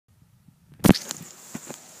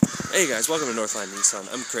Hey guys, welcome to Northline Nissan.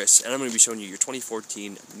 I'm Chris, and I'm going to be showing you your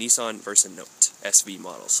 2014 Nissan Versa Note SV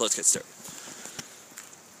model. So let's get started.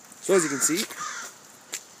 So as you can see,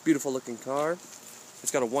 beautiful looking car. It's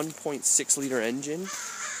got a 1.6 liter engine,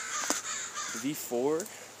 V4.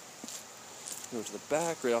 Go to the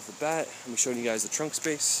back, right off the bat. I'm showing you guys the trunk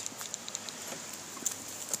space.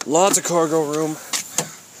 Lots of cargo room.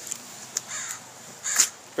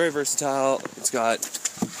 Very versatile. It's got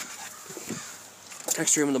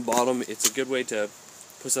extra room in the bottom. It's a good way to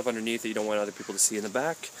put stuff underneath that you don't want other people to see in the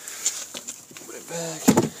back. Put it back.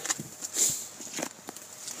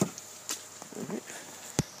 Right.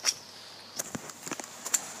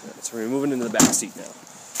 So we're moving into the back seat now.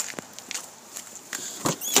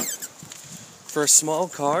 For a small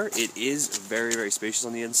car, it is very, very spacious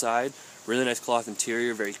on the inside. Really nice cloth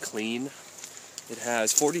interior, very clean. It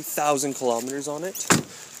has 40,000 kilometers on it.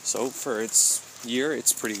 So for its year,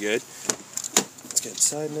 it's pretty good. Let's get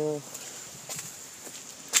inside now.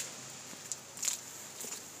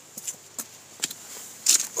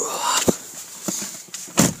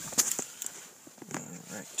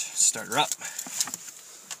 Alright, start her up.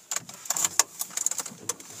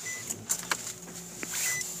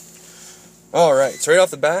 Alright, so right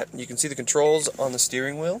off the bat, you can see the controls on the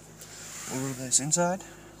steering wheel. Over this inside.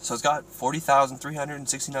 So it's got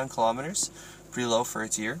 40,369 kilometers. Pretty low for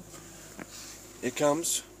its year. It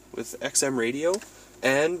comes with XM radio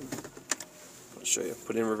and, I'll show you,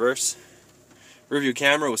 put it in reverse. Rear view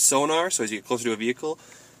camera with sonar, so as you get closer to a vehicle,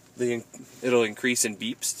 it'll increase in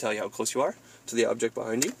beeps to tell you how close you are to the object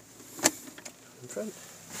behind you. In front.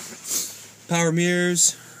 Power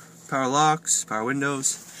mirrors, power locks, power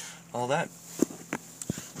windows, all that.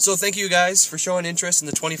 So thank you guys for showing interest in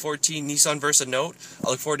the 2014 Nissan Versa Note. I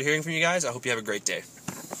look forward to hearing from you guys. I hope you have a great day.